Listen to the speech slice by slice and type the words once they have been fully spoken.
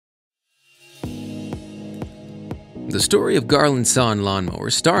The story of Garland Saw and Lawnmower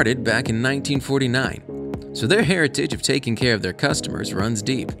started back in 1949, so their heritage of taking care of their customers runs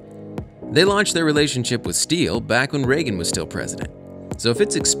deep. They launched their relationship with STIHL back when Reagan was still president, so if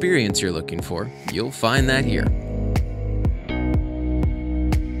it's experience you're looking for, you'll find that here.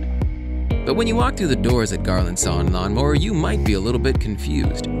 But when you walk through the doors at Garland Saw and Lawnmower, you might be a little bit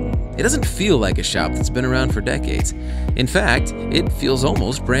confused. It doesn't feel like a shop that's been around for decades. In fact, it feels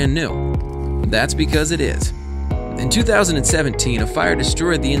almost brand new. That's because it is. In 2017, a fire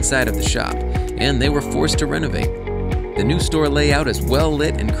destroyed the inside of the shop, and they were forced to renovate. The new store layout is well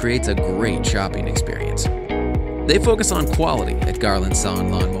lit and creates a great shopping experience. They focus on quality at Garland Saw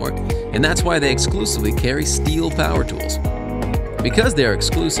and Lawnmower, and that's why they exclusively carry STIHL power tools. Because they are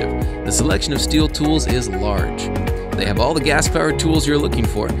exclusive, the selection of STIHL tools is large. They have all the gas-powered tools you're looking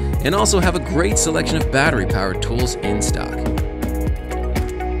for, and also have a great selection of battery-powered tools in stock.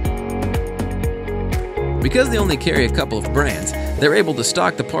 Because they only carry a couple of brands, they're able to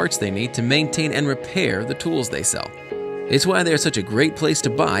stock the parts they need to maintain and repair the tools they sell. It's why they're such a great place to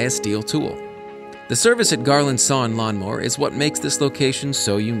buy a STIHL tool. The service at Garland Saw and Lawnmower is what makes this location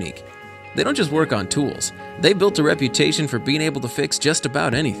so unique. They don't just work on tools, they built a reputation for being able to fix just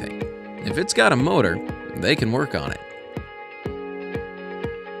about anything. If it's got a motor, they can work on it.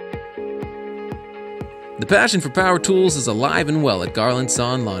 The passion for power tools is alive and well at Garland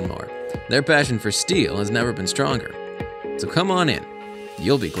Saw and Lawnmower. Their passion for STIHL has never been stronger. So come on in.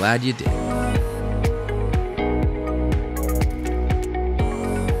 You'll be glad you did.